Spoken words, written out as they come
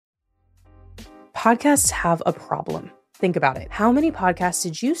Podcasts have a problem. Think about it. How many podcasts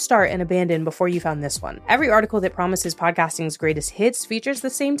did you start and abandon before you found this one? Every article that promises podcasting's greatest hits features the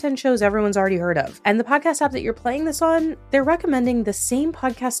same 10 shows everyone's already heard of. And the podcast app that you're playing this on, they're recommending the same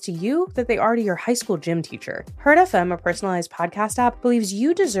podcast to you that they are to your high school gym teacher. Herd FM, a personalized podcast app, believes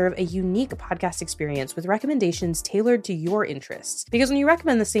you deserve a unique podcast experience with recommendations tailored to your interests. Because when you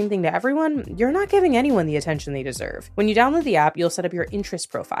recommend the same thing to everyone, you're not giving anyone the attention they deserve. When you download the app, you'll set up your interest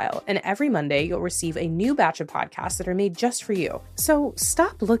profile, and every Monday you'll receive a new batch of podcasts that are made just for you. So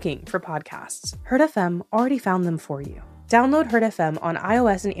stop looking for podcasts. Herd FM already found them for you. Download Herd FM on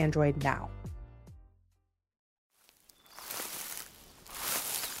iOS and Android now.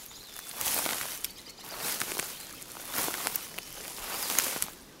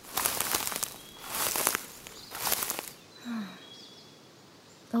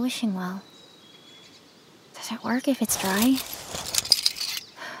 The wishing well. Does it work if it's dry?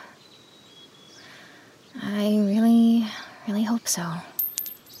 I really hope so.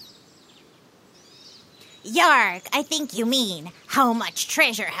 Yarg, I think you mean, how much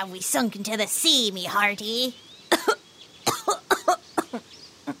treasure have we sunk into the sea, me hearty?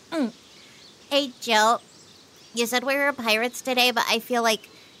 Hey, Jill, you said we were pirates today, but I feel like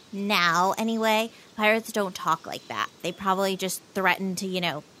now, anyway, pirates don't talk like that. They probably just threaten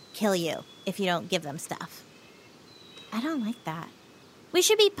to, kill you if you don't give them stuff. I don't like that. We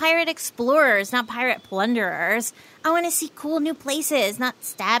should be pirate explorers, not pirate plunderers. I want to see cool new places, not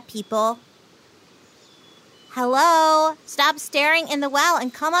stab people. Hello? Stop staring in the well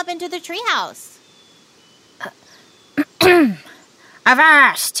and come up into the treehouse.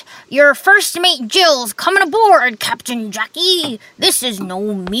 Avast! Your first mate Jill's coming aboard, Captain Jackie. This is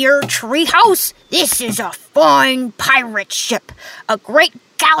no mere treehouse. This is a fine pirate ship, a great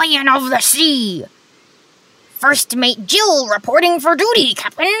galleon of the sea. First mate Jill reporting for duty,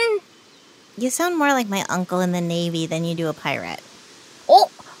 Captain. You sound more like my uncle in the Navy than you do a pirate. Oh,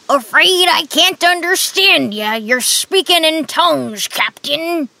 afraid I can't understand ya. You're speaking in tongues,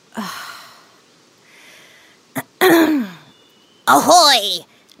 Captain. Ahoy!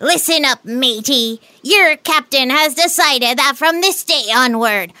 Listen up, matey. Your captain has decided that from this day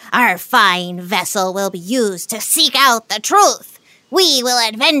onward, our fine vessel will be used to seek out the truth. We will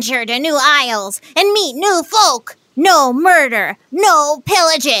adventure to new isles and meet new folk. No murder, no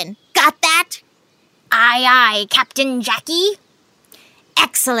pillaging. Got that? Aye, aye, Captain Jackie.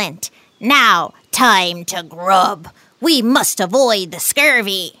 Excellent. Now, time to grub. We must avoid the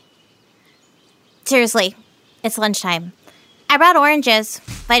scurvy. Seriously, it's lunchtime. I brought oranges,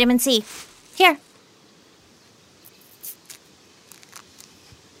 vitamin C. Here.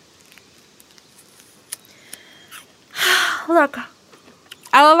 Look,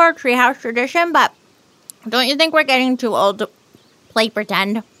 I love our treehouse tradition, but don't you think we're getting too old to play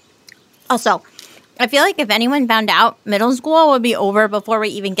pretend? Also, I feel like if anyone found out, middle school would be over before we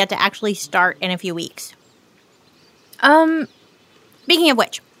even get to actually start in a few weeks. Speaking of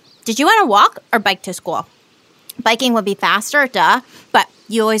which, did you want to walk or bike to school? Biking would be faster, duh, but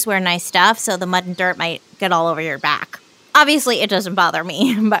you always wear nice stuff, so the mud and dirt might get all over your back. Obviously, it doesn't bother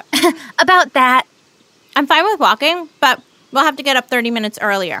me, but About that, I'm fine with walking, but we'll have to get up 30 minutes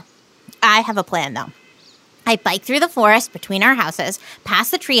earlier. I have a plan, though. I bike through the forest between our houses,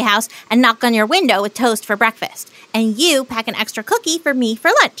 past the treehouse, and knock on your window with toast for breakfast. And you pack an extra cookie for me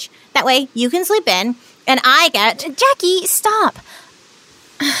for lunch. That way, you can sleep in, and I get... Jackie, stop.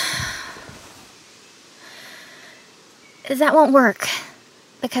 That won't work,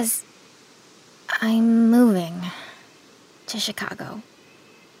 because I'm moving to Chicago.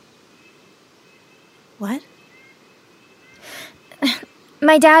 What?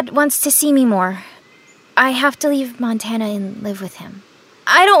 My dad wants to see me more. I have to leave Montana and live with him.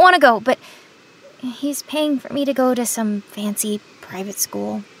 I don't want to go, but he's paying for me to go to some fancy private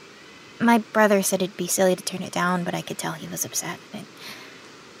school. My brother said it'd be silly to turn it down, but I could tell he was upset.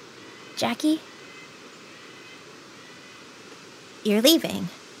 Jackie? You're leaving.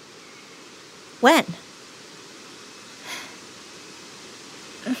 When?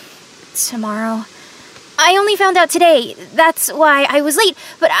 Tomorrow. I only found out today. That's why I was late,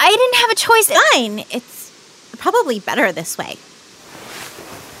 but I didn't have a choice. Fine. It's probably better this way.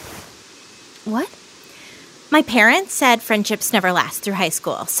 What? My parents said friendships never last through high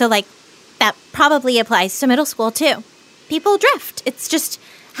school, so, that probably applies to middle school, too. People drift. It's just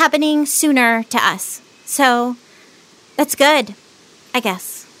happening sooner to us. So, that's good, I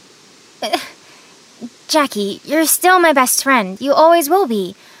guess. Jackie, you're still my best friend. You always will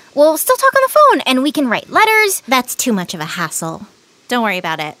be. We'll still talk on the phone, and we can write letters. That's too much of a hassle. Don't worry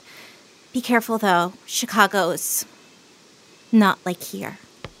about it. Be careful, though. Chicago's not like here.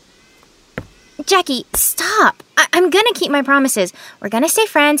 Jackie, stop. I'm gonna keep my promises. We're gonna stay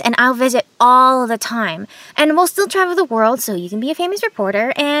friends, and I'll visit all the time. And we'll still travel the world so you can be a famous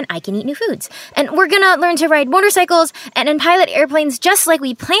reporter, and I can eat new foods. And we're gonna learn to ride motorcycles and pilot airplanes just like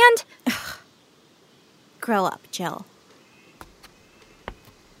we planned. Grow up, Jill.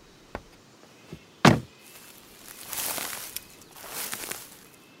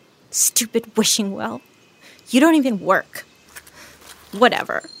 Stupid wishing well. You don't even work.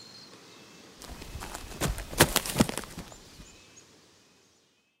 Whatever.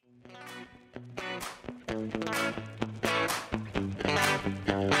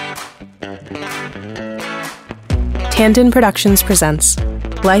 Tandon Productions presents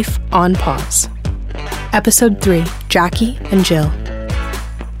Life on Pause. Episode 3, Jackie and Jill.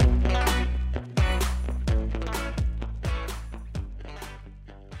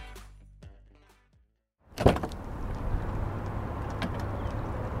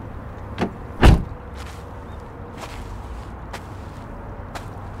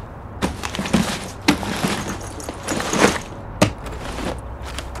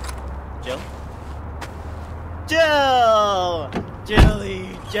 Jill!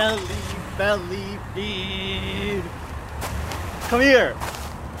 Jelly, belly, feed. Come here.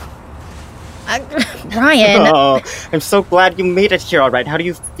 Ryan. Oh, I'm so glad you made it here all right. How do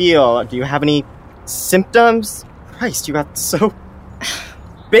you feel? Do you have any symptoms? Christ, you got so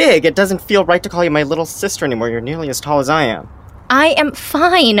big. It doesn't feel right to call you my little sister anymore. You're nearly as tall as I am. I am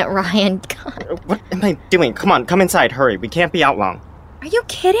fine, Ryan. God. What am I doing? Come on, come inside. Hurry. We can't be out long. Are you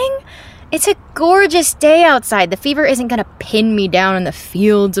kidding? It's a gorgeous day outside. The fever isn't gonna pin me down in the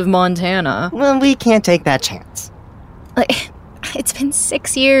fields of Montana. Well, we can't take that chance. Like, it's been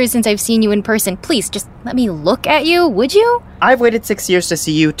 6 years since I've seen you in person. Please, just let me look at you, would you? I've waited 6 years to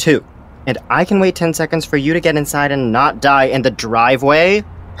see you, too. And I can wait 10 seconds for you to get inside and not die in the driveway.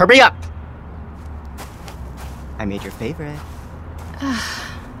 Hurry up! I made your favorite.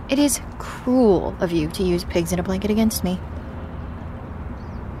 It is cruel of you to use pigs in a blanket against me.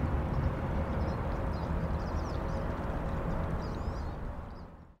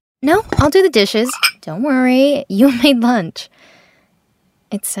 No, I'll do the dishes. Don't worry, you made lunch.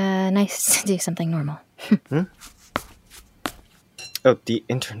 It's nice to do something normal. Oh, the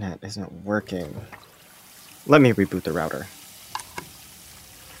internet isn't working. Let me reboot the router.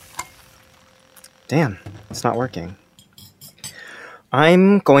 Damn, it's not working.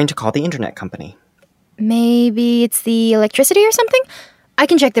 I'm going to call the internet company. Maybe it's the electricity or something? I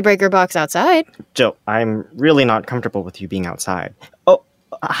can check the breaker box outside. Jill, I'm really not comfortable with you being outside. Oh,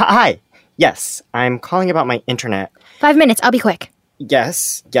 hi. Yes, I'm calling about my internet. 5 minutes, I'll be quick.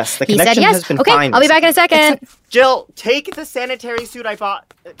 Yes, the He connection said yes. has been Okay, fine. I'll be back in a second. Jill, take the sanitary suit I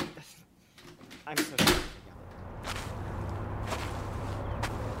bought. I'm so sorry.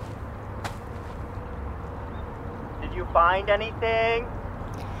 Did you find anything?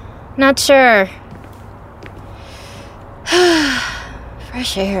 Not sure.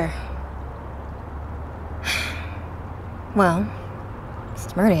 Fresh air. Well,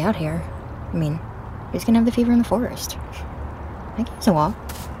 it's murdy out here. I mean, who's gonna have the fever in the forest? I can use a walk.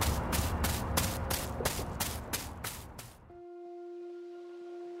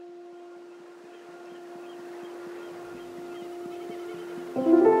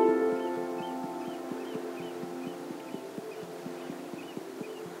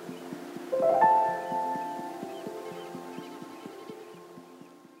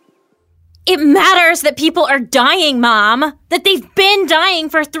 It matters that people are dying, Mom. That they've been dying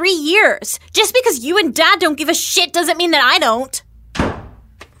for 3 years. Just because you and Dad don't give a shit doesn't mean that I don't.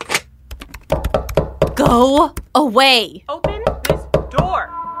 Go away. Open this door.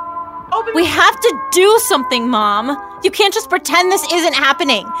 We have to do something, Mom. You can't just pretend this isn't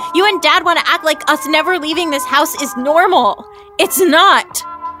happening. You and Dad want to act like us never leaving this house is normal. It's not.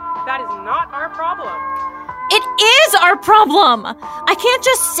 That is not our problem. It is our problem. I can't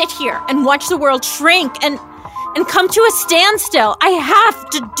just sit here and watch the world shrink and come to a standstill. I have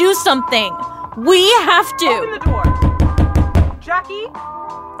to do something. We have to. Open the door. Jackie?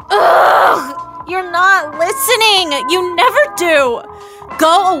 Ugh! You're not listening. You never do.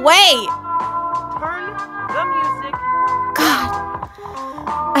 Go away. Turn the music. God.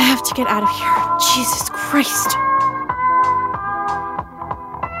 I have to get out of here. Jesus Christ.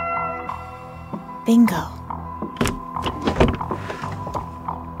 Bingo.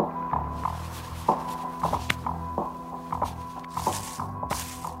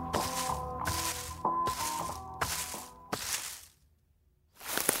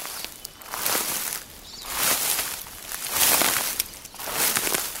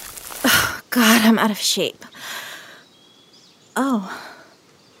 God, I'm out of shape. Oh.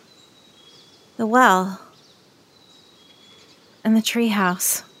 The well. And the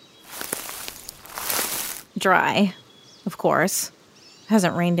treehouse. Dry, of course.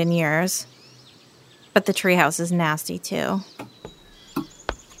 Hasn't rained in years. But the treehouse is nasty, too.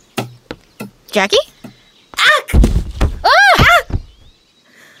 Jackie?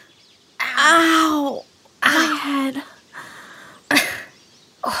 Ow! My head.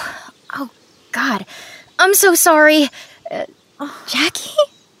 Oh, God. I'm so sorry. Jackie?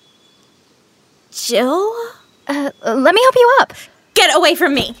 Jill? Let me help you up. Get away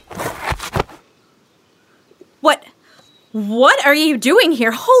from me! What are you doing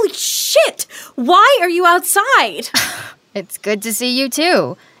here? Holy shit! Why are you outside? It's good to see you,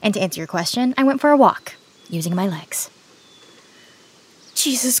 too. And to answer your question, I went for a walk, using my legs.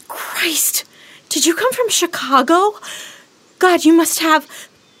 Jesus Christ. Did you come from Chicago? God, you must have.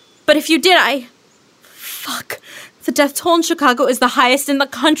 But if you did, Fuck. The death toll in Chicago is the highest in the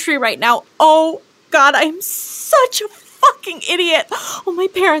country right now. Oh, God, I'm such a fucking idiot. Oh, my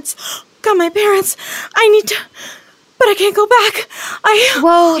parents. God, my parents. I need to. But I can't go back.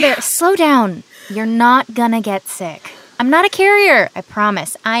 Whoa there, slow down. You're not gonna get sick. I'm not a carrier, I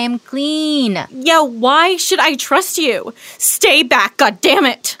promise. I am clean. Yeah, why should I trust you? Stay back, God damn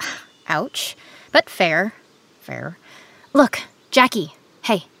it. Ouch. But fair. Fair. Look, Jackie.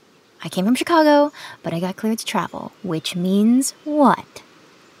 Hey, I came from Chicago, but I got cleared to travel, which means what?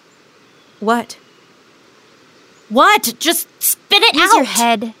 What? What? Just spit it Use out. your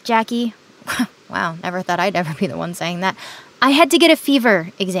head, Jackie. Wow, never thought I'd ever be the one saying that. I had to get a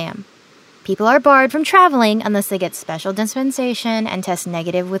fever exam. People are barred from traveling unless they get special dispensation and test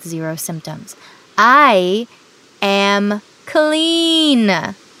negative with 0 symptoms. I am clean.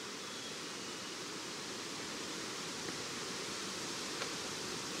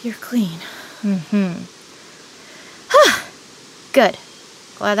 You're clean. Good.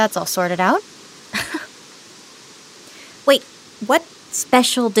 Glad that's all sorted out. Wait, what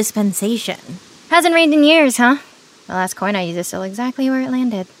special dispensation? Hasn't rained in years, huh? The last coin I used is still exactly where it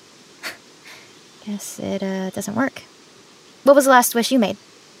landed. Guess it doesn't work. What was the last wish you made?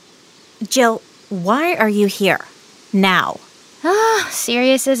 Jill, why are you here? Now.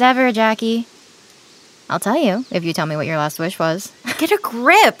 Serious as ever, Jackie. I'll tell you if you tell me what your last wish was. Get a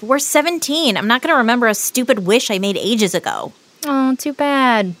grip. We're 17. I'm not going to remember a stupid wish I made ages ago. Oh, too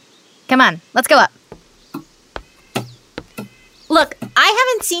bad. Come on, let's go up. Look, I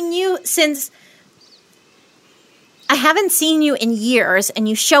haven't seen you in years, and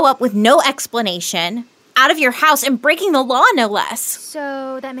you show up with no explanation, out of your house and breaking the law, no less.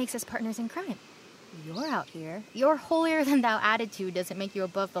 So that makes us partners in crime. You're out here. Your holier-than-thou attitude doesn't make you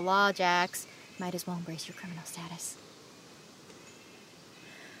above the law, Jax. Might as well embrace your criminal status.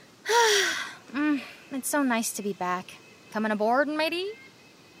 It's so nice to be back. Coming aboard, matey?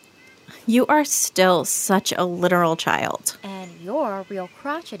 You are still such a literal child. And you're real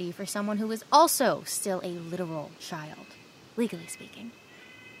crotchety for someone who is also still a literal child, legally speaking.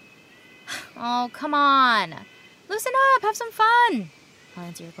 Oh, come on. Loosen up, have some fun. I'll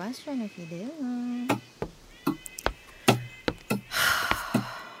answer your question if you do.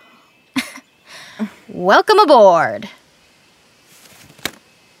 Welcome aboard.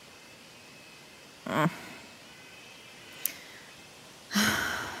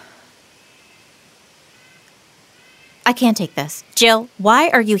 I can't take this. Jill, why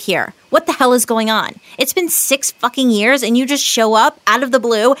are you here? What the hell is going on? It's been 6 fucking years and you just show up out of the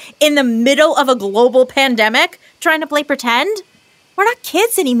blue in the middle of a global pandemic trying to play pretend? We're not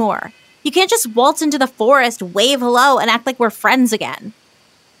kids anymore. You can't just waltz into the forest, wave hello, and act like we're friends again.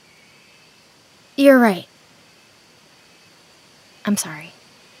 You're right. I'm sorry.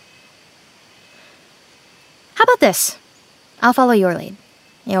 How about this? I'll follow your lead.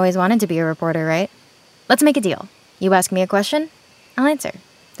 You always wanted to be a reporter, right? Let's make a deal. You ask me a question, I'll answer.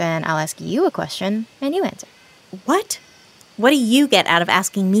 Then I'll ask you a question, and you answer. What? What do you get out of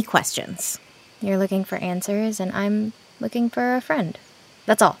asking me questions? You're looking for answers, and I'm looking for a friend.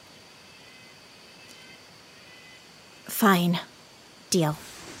 That's all. Fine. Deal.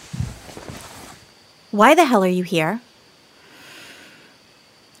 Why the hell are you here?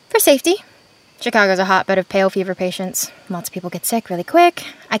 For safety. Chicago's a hotbed of pale fever patients. Lots of people get sick really quick.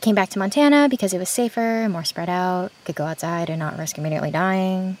 I came back to Montana because it was safer, more spread out, could go outside and not risk immediately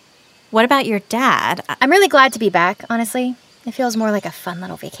dying. What about your dad? I'm really glad to be back, honestly. It feels more like a fun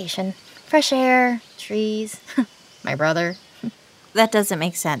little vacation. Fresh air, trees, my brother. That doesn't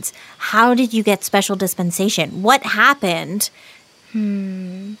make sense. How did you get special dispensation? What happened?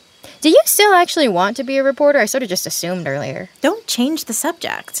 Do you still actually want to be a reporter? I sort of just assumed earlier. Don't change the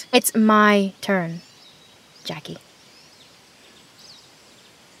subject. It's my turn, Jackie.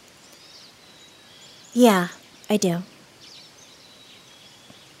 Yeah, I do.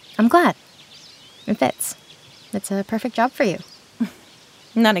 I'm glad. It fits. It's a perfect job for you.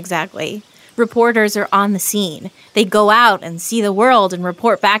 Not exactly. Reporters are on the scene. They go out and see the world and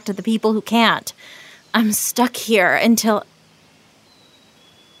report back to the people who can't. I'm stuck here until...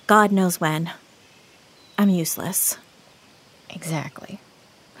 God knows when. I'm useless. Exactly.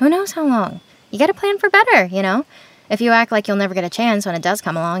 Who knows how long? You gotta plan for better, you know? If you act like you'll never get a chance when it does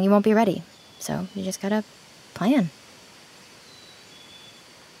come along, you won't be ready. So you just gotta plan.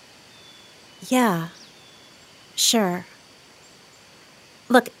 Yeah. Sure.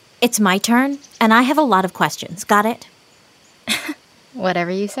 Look, it's my turn, and I have a lot of questions. Got it?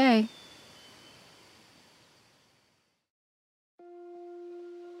 Whatever you say.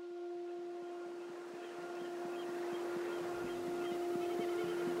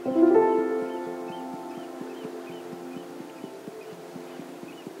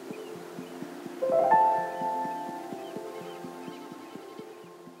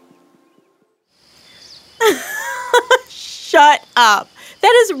 Shut up.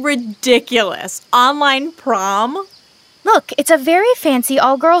 That is ridiculous. Online prom? Look, it's a very fancy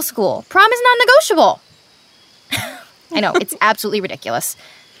all-girls school. Prom is non-negotiable. I know, it's absolutely ridiculous.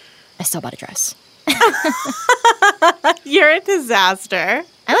 I still bought a dress. You're a disaster.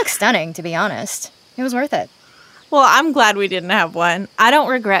 I look stunning, to be honest. It was worth it. Well, I'm glad we didn't have one. I don't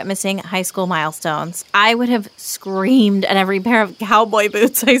regret missing high school milestones. I would have screamed at every pair of cowboy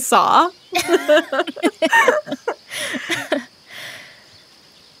boots I saw.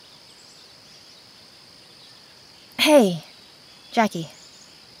 Hey, Jackie.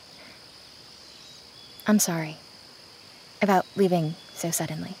 I'm sorry about leaving so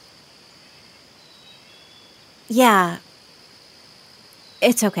suddenly. Yeah.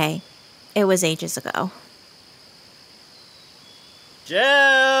 It's okay. It was ages ago.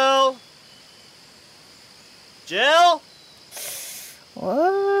 Jill! Jill?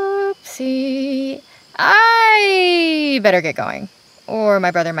 Whoopsie. I better get going, or my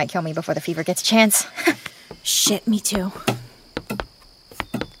brother might kill me before the fever gets a chance. Shit, me too.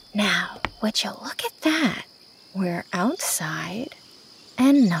 Now, would you look at that? We're outside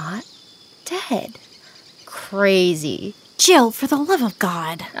and not dead. Crazy. Jill, for the love of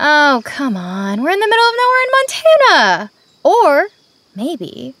God. Oh, come on. We're in the middle of nowhere in Montana. Or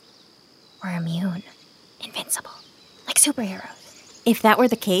maybe we're immune, invincible, like superheroes. If that were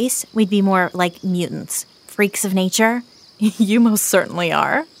the case, we'd be more like mutants. Freaks of nature. You most certainly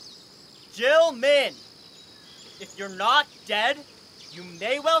are. Jill Min! If you're not dead, you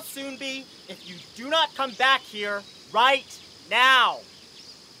may well soon be if you do not come back here right now.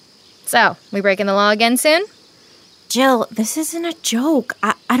 So, we breaking the law again soon? Jill, this isn't a joke.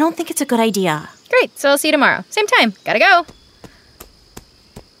 I don't think it's a good idea. Great, so I'll see you tomorrow. Same time. Gotta go.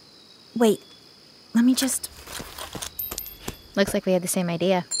 Wait, let me just... Looks like we had the same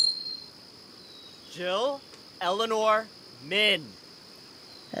idea. Jill Eleanor Min.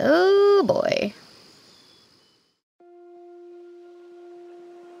 Oh, boy.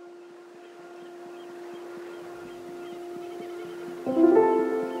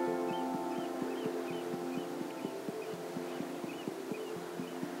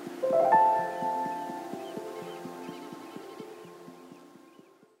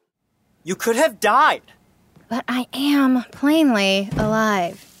 You could have died. But I am plainly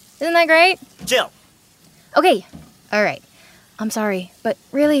alive. Isn't that great? Jill. Okay, all right. I'm sorry, but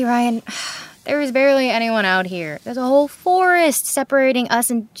really, Ryan, there is barely anyone out here. There's a whole forest separating us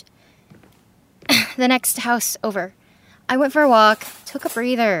and the next house over. I went for a walk, took a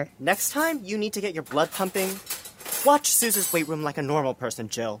breather. Next time you need to get your blood pumping, watch Suze's weight room like a normal person,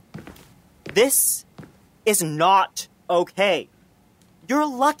 Jill. This is not okay. You're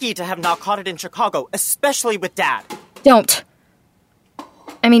lucky to have not caught it in Chicago, especially with Dad. Don't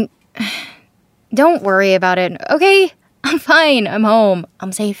worry about it, okay? I'm fine. I'm home.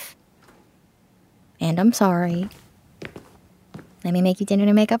 I'm safe. And I'm sorry. Let me make you dinner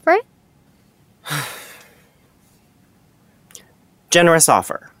to make up for it? Generous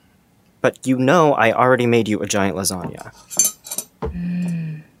offer. But you know I already made you a giant lasagna.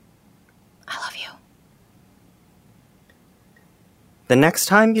 I love you. The next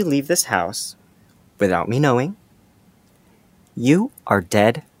time you leave this house, without me knowing, you are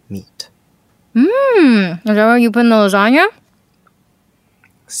dead meat. Is that where you put in the lasagna?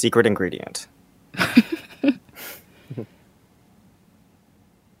 Secret ingredient.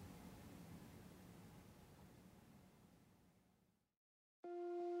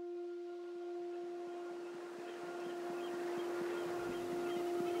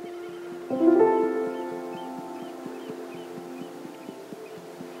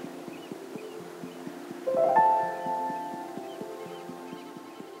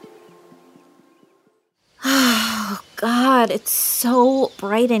 God, it's so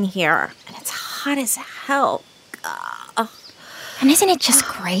bright in here. And it's hot as hell. And isn't it just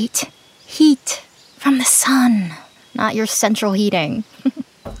great? Heat from the sun, not your central heating.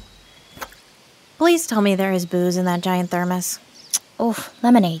 Please tell me there is booze in that giant thermos. Oh,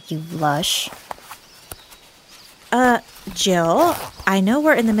 lemonade, you lush. Jill, I know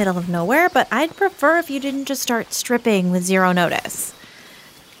we're in the middle of nowhere, but I'd prefer if you didn't just start stripping with zero notice.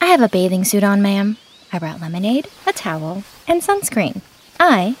 I have a bathing suit on, ma'am. I brought lemonade, a towel, and sunscreen.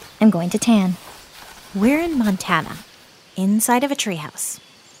 I am going to tan. We're in Montana, inside of a treehouse.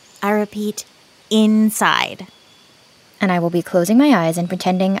 I repeat, inside. And I will be closing my eyes and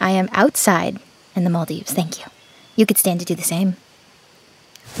pretending I am outside in the Maldives. Thank you. You could stand to do the same.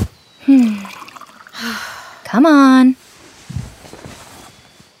 Come on.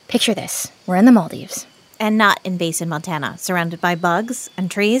 Picture this. We're in the Maldives. And not in Basin, Montana, surrounded by bugs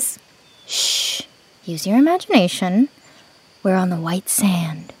and trees. Shh. Use your imagination. We're on the white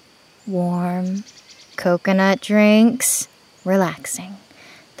sand. Warm. Coconut drinks. Relaxing.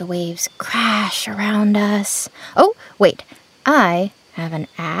 The waves crash around us. Oh, wait. I have an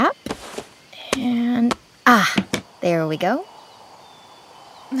app. And... there we go.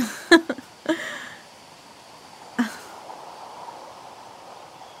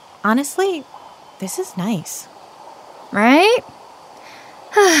 Honestly, this is nice. Right?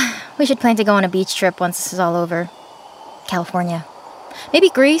 We should plan to go on a beach trip once this is all over. California. Maybe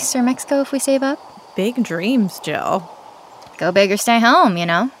Greece or Mexico if we save up. Big dreams, Jill. Go big or stay home, you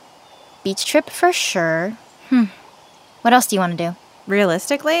know? Beach trip for sure. What else do you want to do?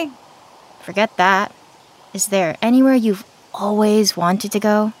 Realistically? Forget that. Is there anywhere you've always wanted to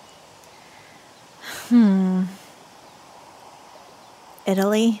go?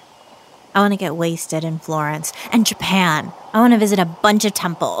 Italy? I want to get wasted in Florence. And Japan. I want to visit a bunch of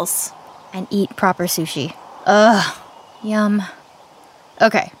temples. And eat proper sushi. Ugh. Yum.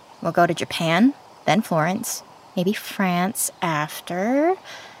 Okay, we'll go to Japan, then Florence, maybe France after.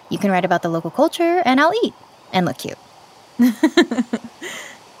 You can write about the local culture, and I'll eat and look cute.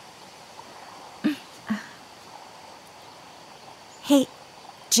 Hey,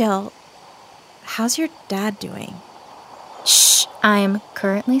 Jill, how's your dad doing? Shh, I'm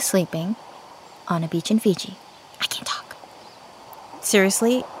currently sleeping on a beach in Fiji. I can't talk.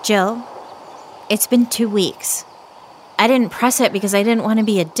 Seriously, Jill, it's been 2 weeks. I didn't press it because I didn't want to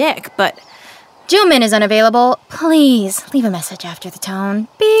be a dick, but... Jillman is unavailable. Please, leave a message after the tone.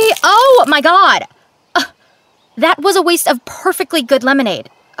 Oh, my God! That was a waste of perfectly good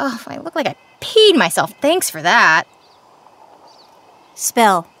lemonade. Oh, I look like I peed myself. Thanks for that.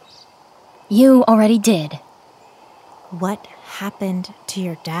 Spill. You already did. What happened to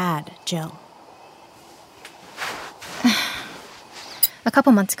your dad, Jill? A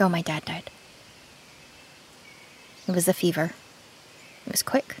couple months ago, my dad died. It was the fever. It was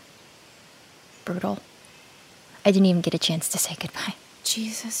quick. Brutal. I didn't even get a chance to say goodbye.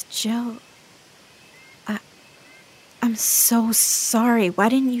 Jesus, Jill. I'm so sorry. Why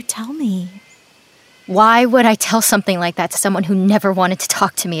didn't you tell me? Why would I tell something like that to someone who never wanted to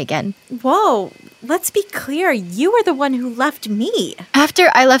talk to me again? Whoa, let's be clear. You were the one who left me. After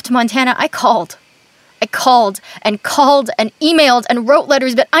I left Montana, I called. I called and emailed and wrote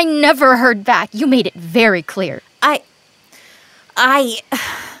letters, but I never heard back. You made it very clear.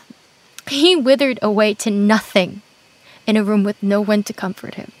 He withered away to nothing in a room with no one to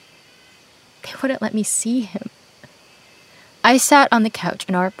comfort him. They wouldn't let me see him. I sat on the couch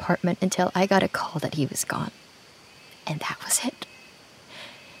in our apartment until I got a call that he was gone. And that was it.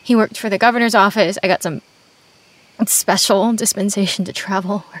 He worked for the governor's office. I got some special dispensation to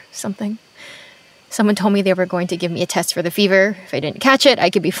travel or something. Someone told me they were going to give me a test for the fever. If I didn't catch it, I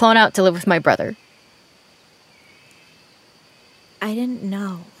could be flown out to live with my brother. I didn't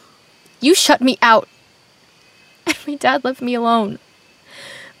know. You shut me out. And my dad left me alone.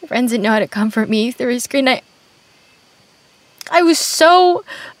 My friends didn't know how to comfort me through his screen. I was so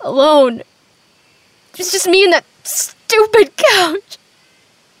alone. It was just me and that stupid couch.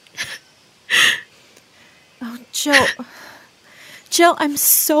 Oh, Jill. Jill, I'm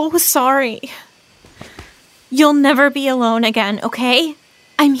so sorry. You'll never be alone again, okay?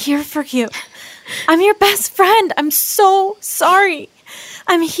 I'm here for you. I'm your best friend. I'm so sorry.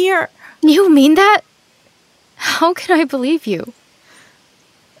 I'm here. You mean that? How can I believe you?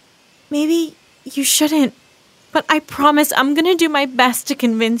 Maybe you shouldn't, but I promise I'm gonna do my best to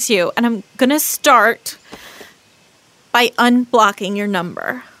convince you, and I'm gonna start by unblocking your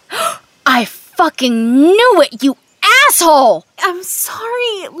number. I fucking knew it, you asshole! I'm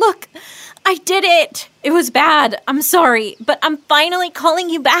sorry. Look, I did it. It was bad. I'm sorry, but I'm finally calling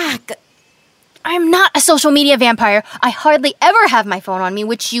you back. I'm not a social media vampire. I hardly ever have my phone on me,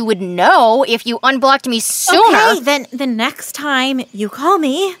 which you would know if you unblocked me sooner. Okay, then the next time you call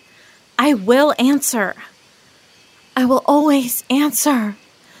me, I will answer. I will always answer.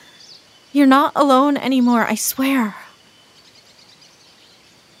 You're not alone anymore, I swear.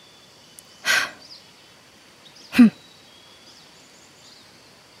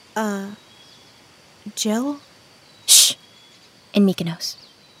 Jill? Shh. In Mykonos.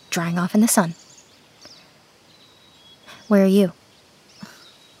 Drying off in the sun. Where are you?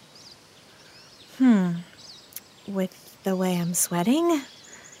 With the way I'm sweating?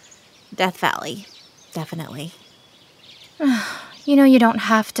 Death Valley. Definitely. You know you don't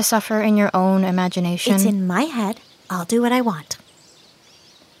have to suffer in your own imagination. It's in my head. I'll do what I want.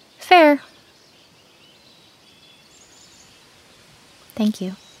 Fair. Thank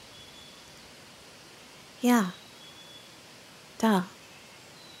you. Yeah. Duh.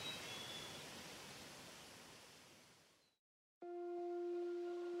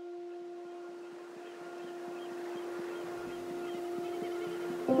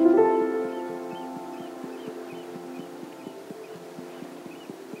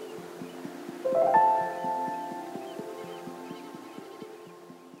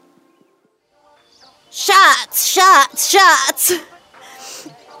 Shots! Shots! Shots!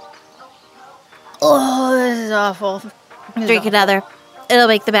 Oh, this is awful. Drink another. It'll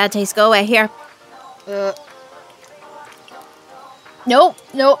make the bad taste go away. Here. Nope,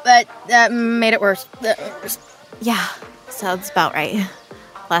 that made it worse. Yeah, sounds about right.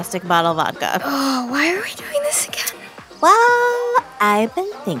 Plastic bottle vodka. Oh, why are we doing this again? Well, I've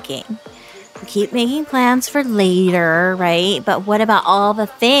been thinking. We keep making plans for later, right? But what about all the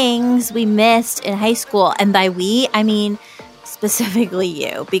things we missed in high school? And by we, I mean specifically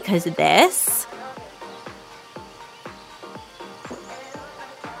you, because this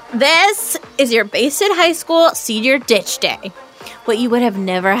is your Bay State High School senior ditch day. What you would have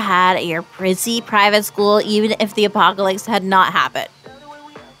never had at your prissy private school, even if the apocalypse had not happened.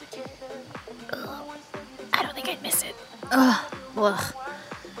 I don't think I'd miss it. Ugh.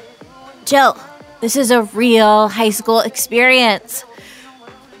 Jill, this is a real high school experience.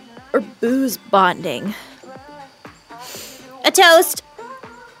 Or booze bonding. A toast.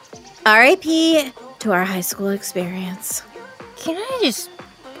 R.I.P. to our high school experience. Can I just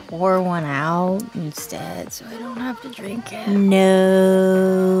pour one out instead so I don't have to drink it?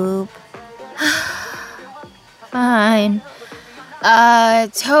 Nope. Fine.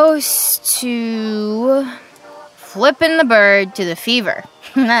 Toast to flipping the bird to the fever.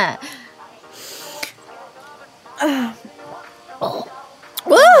 Woo!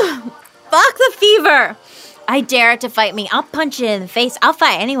 Fuck the fever! I dare it to fight me. I'll punch it in the face. I'll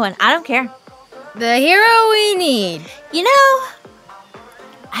fight anyone. I don't care. The hero we need. You know,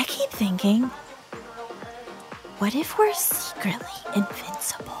 I keep thinking, what if we're secretly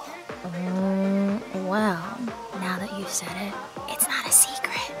invincible? Well, now that you've said it, it's not a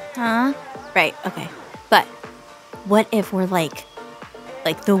secret. Huh? Right, okay. But what if we're like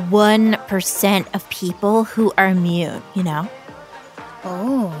the 1% of people who are immune, you know?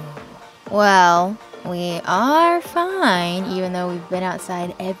 Oh. Well, we are fine, even though we've been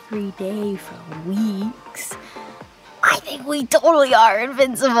outside every day for weeks. I think we totally are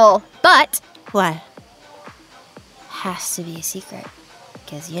invincible. But What? has to be a secret.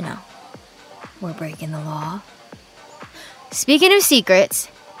 Because, you know, we're breaking the law. Speaking of secrets,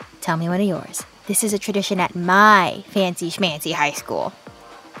 tell me one of yours. This is a tradition at my fancy schmancy high school.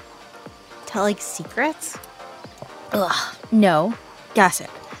 Tell like secrets? Ugh, no. Gossip.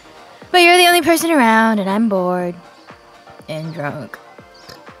 But you're the only person around, and I'm bored. And drunk.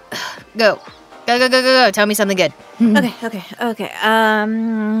 Go. Go. Tell me something good. Okay.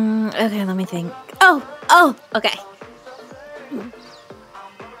 Okay, let me think. Oh, okay.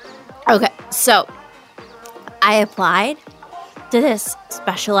 Okay, so I applied to this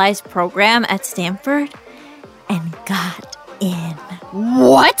specialized program at Stanford and got in.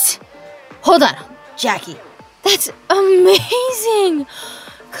 What? Hold on, Jackie. That's amazing.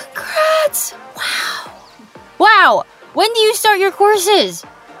 Congrats. Wow. When do you start your courses?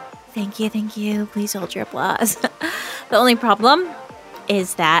 Thank you. Please hold your applause. The only problem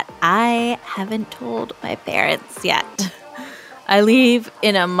is that I haven't told my parents yet. I leave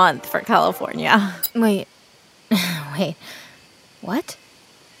in a month for California. Wait. What?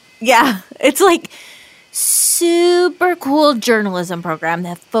 Yeah, it's like super cool journalism program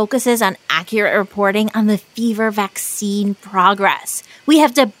that focuses on accurate reporting on the fever vaccine progress. We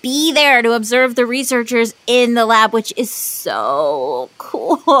have to be there to observe the researchers in the lab, which is so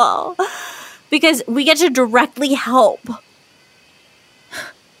cool because we get to directly help.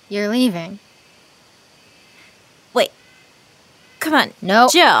 You're leaving. Come on. No.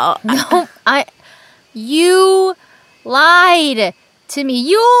 Jill. No, you lied to me.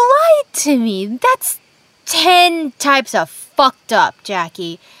 You lied to me. That's 10 types of fucked up,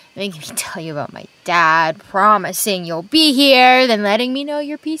 Jackie. Making me tell you about my dad, promising you'll be here, then letting me know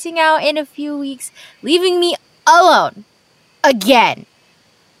you're peacing out in a few weeks, leaving me alone. Again.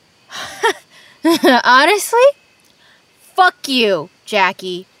 Honestly? Fuck you,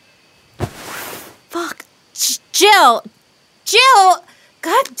 Jackie. Fuck. Jill. Jill!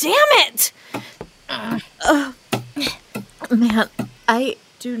 God damn it! Man, I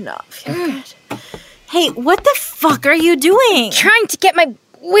do not feel good. Hey, what the fuck are you doing? Trying to get my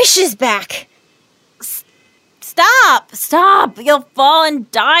wishes back. Stop! You'll fall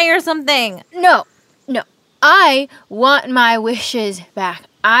and die or something. No. I want my wishes back.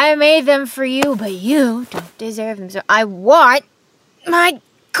 I made them for you, but you don't deserve them, so I want my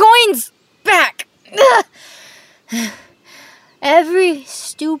coins back. Ugh. Every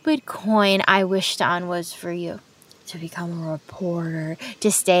stupid coin I wished on was for you. To become a reporter,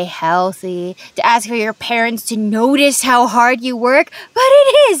 to stay healthy, to ask for your parents to notice how hard you work. But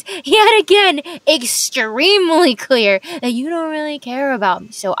it is, yet again, extremely clear that you don't really care about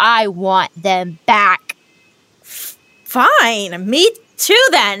me, so I want them back. Fine, me too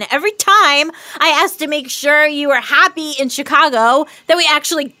then. Every time I asked to make sure you were happy in Chicago, that we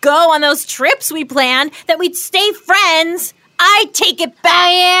actually go on those trips we planned, that we'd stay friends, I take it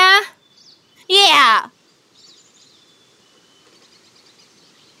back. Yeah.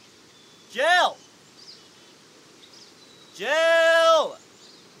 Jill! Jill!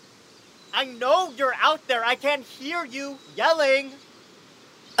 I know you're out there. I can't hear you yelling.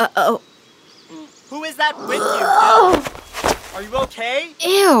 Uh-oh. Who is that with you, Jill? Are you okay?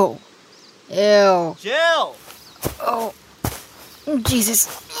 Ew. Jill! Oh, Jesus.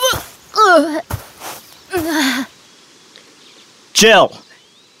 Jill!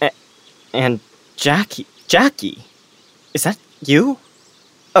 And Jackie. Jackie? Is that you?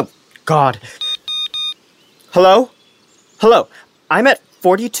 Oh, God. Hello? I'm at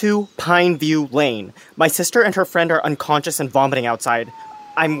 42 Pineview Lane. My sister and her friend are unconscious and vomiting outside.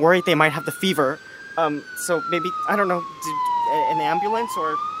 I'm worried they might have the fever. So maybe, I don't know, an ambulance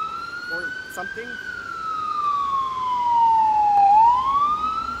or something?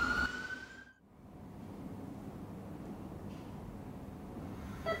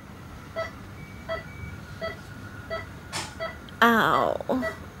 Ow.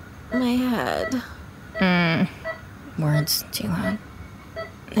 My head. Words too loud.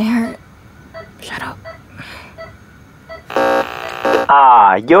 They hurt. Shut up.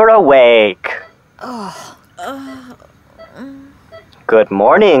 Ah, you're awake. Good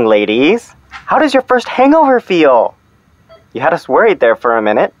morning, ladies. How does your first hangover feel? You had us worried there for a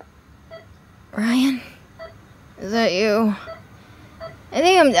minute. Ryan? Is that you? I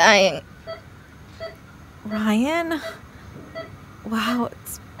think I'm dying. Ryan? Wow,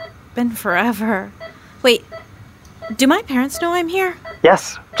 it's been forever. Wait, do my parents know I'm here?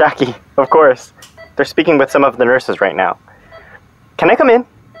 Yes, Jackie, of course. They're speaking with some of the nurses right now. Can I come in?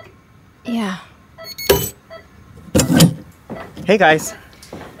 Yeah. Hey, guys.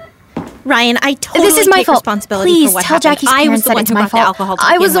 Ryan, I totally This is my take fault. responsibility Please for what tell happened. Jackie's I was parents the that one it's who my brought the fault. alcohol to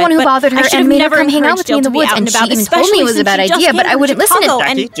I was begin the one with, who but bothered her I should and have made her never come hang out encouraged with me in Jill the to be woods, out and and about, she even told me it was a bad especially since idea, she but just I wouldn't came from listen to Chicago it.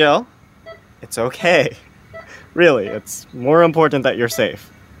 and- Jackie, Jill, it's okay. Really, it's more important that you're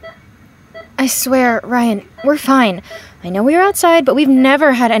safe. I swear, Ryan, we're fine. I know we were outside, but we've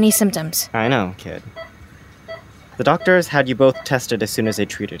never had any symptoms. I know, kid. The doctors had you both tested as soon as they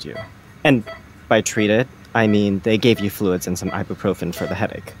treated you. And by treated, I mean they gave you fluids and some ibuprofen for the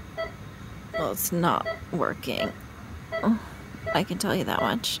headache. Well, it's not working. Oh, I can tell you that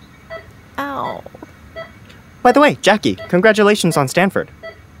much. Ow. By the way, Jackie, congratulations on Stanford.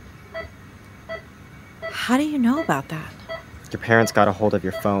 How do you know about that? Your parents got a hold of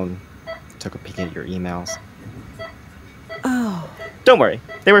your phone, took a peek at your emails. Oh. Don't worry,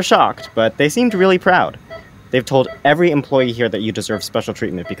 they were shocked, but they seemed really proud. They've told every employee here that you deserve special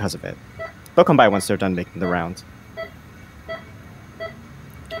treatment because of it. They'll come by once they're done making the rounds.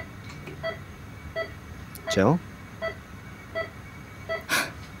 Jill?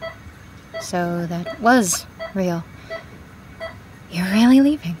 So that was real. You're really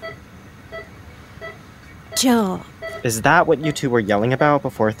leaving. Jill. Is that what you two were yelling about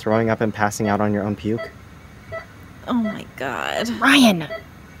before throwing up and passing out on your own puke? Oh my god. Ryan!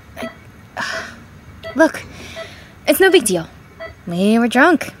 Look, it's no big deal. We were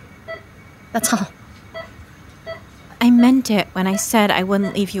drunk. That's all. I meant it when I said I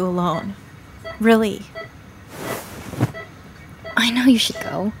wouldn't leave you alone. Really. I know you should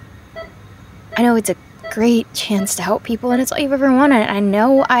go. I know it's a great chance to help people, and it's all you've ever wanted. I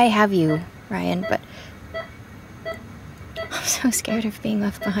know I have you, Ryan, but I'm so scared of being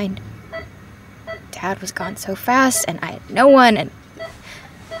left behind. Dad was gone so fast, and I had no one, and...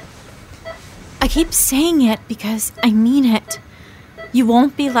 I keep saying it because I mean it. You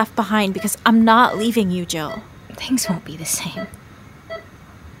won't be left behind because I'm not leaving you, Jill. Things won't be the same.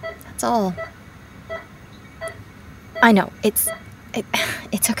 That's all. I know, it's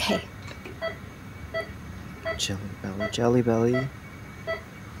okay. Jelly Belly.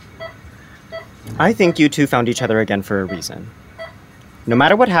 I think you two found each other again for a reason. No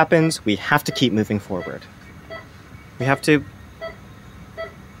matter what happens, we have to keep moving forward. We have to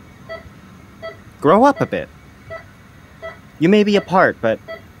grow up a bit. You may be apart, but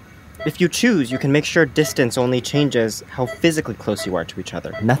if you choose, you can make sure distance only changes how physically close you are to each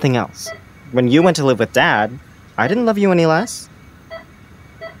other, nothing else. When you went to live with Dad, I didn't love you any less.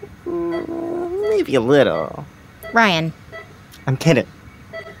 Maybe a little. Ryan. I'm kidding.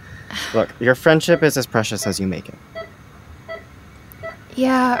 Look, your friendship is as precious as you make it.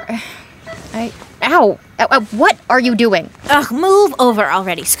 Yeah, Ow! What are you doing? Ugh, move over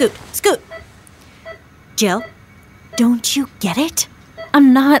already. Scoot. Jill, don't you get it?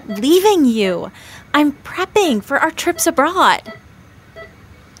 I'm not leaving you. I'm prepping for our trips abroad.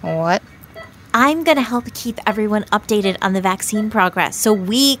 What? I'm gonna help keep everyone updated on the vaccine progress so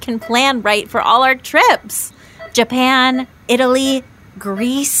we can plan right for all our trips. Japan, Italy,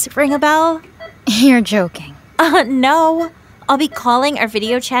 Greece, ring a bell? You're joking. No. I'll be calling or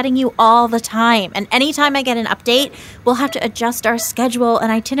video chatting you all the time, and anytime I get an update, we'll have to adjust our schedule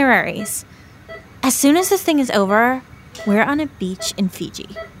and itineraries. As soon as this thing is over, we're on a beach in Fiji.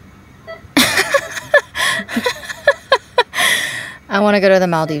 I want to go to the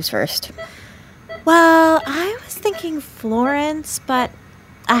Maldives first. Well, I was thinking Florence, but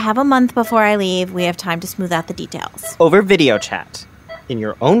I have a month before I leave. We have time to smooth out the details. Over video chat. In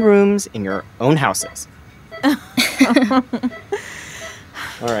your own rooms, in your own houses.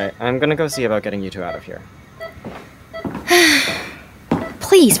 Alright, I'm gonna go see about getting you two out of here.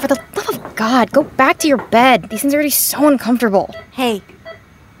 Please, for the love of God, go back to your bed. These things are already so uncomfortable. Hey,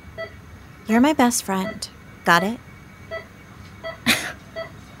 you're my best friend. Got it?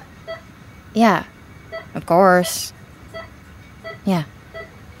 Yeah, of course. Yeah.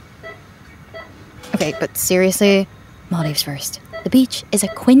 Okay, but seriously, Maldives first. The beach is a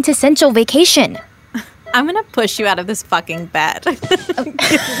quintessential vacation. I'm gonna push you out of this fucking bed.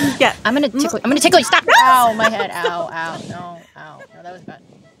 Yeah. I'm gonna tickle you. Stop! Ow, my head. Ow. No, that was bad.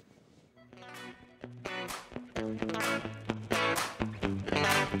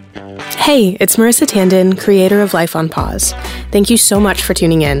 Hey, it's Marissa Tandon, creator of Life on Pause. Thank you so much for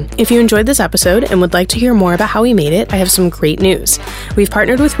tuning in. If you enjoyed this episode and would like to hear more about how we made it, I have some great news. We've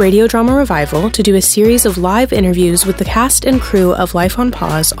partnered with Radio Drama Revival to do a series of live interviews with the cast and crew of Life on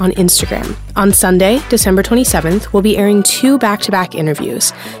Pause on Instagram. On Sunday, December 27th, we'll be airing 2 back-to-back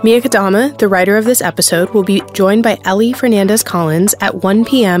interviews. Mia Kadama, the writer of this episode, will be joined by Ellie Fernandez-Collins at 1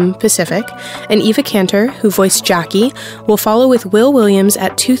 p.m. Pacific, and Eva Cantor, who voiced Jackie, will follow with Will Williams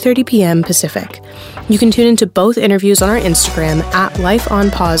at 2:30 p.m. Pacific. You can tune into both interviews on our Instagram at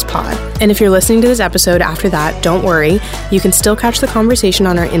LifeOnPausePod. And if you're listening to this episode after that, don't worry, you can still catch the conversation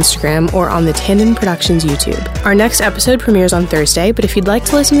on our Instagram or on the Tandon Productions YouTube. Our next episode premieres on Thursday, but if you'd like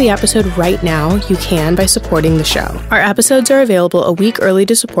to listen to the episode right now, you can by supporting the show. Our episodes are available a week early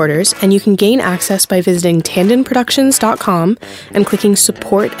to supporters, and you can gain access by visiting tandonproductions.com and clicking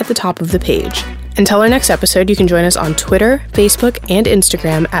support at the top of the page. Until our next episode, you can join us on Twitter, Facebook, and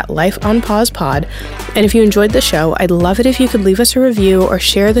Instagram at LifeOnPausePod. And if you enjoyed the show, I'd love it if you could leave us a review or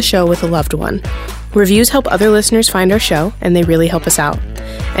share the show with a loved one. Reviews help other listeners find our show, and they really help us out.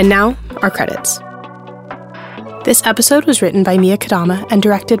 And now, our credits. This episode was written by Mia Kadama and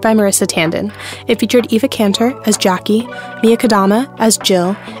directed by Marissa Tandon. It featured Eva Cantor as Jackie, Mia Kadama as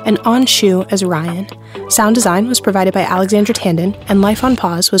Jill, and An Shu as Ryan. Sound design was provided by Alexandra Tandon, and Life on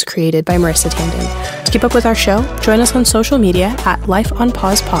Pause was created by Marissa Tandon. To keep up with our show, join us on social media at Life on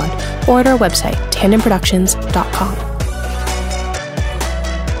Pause Pod or at our website, tandonproductions.com.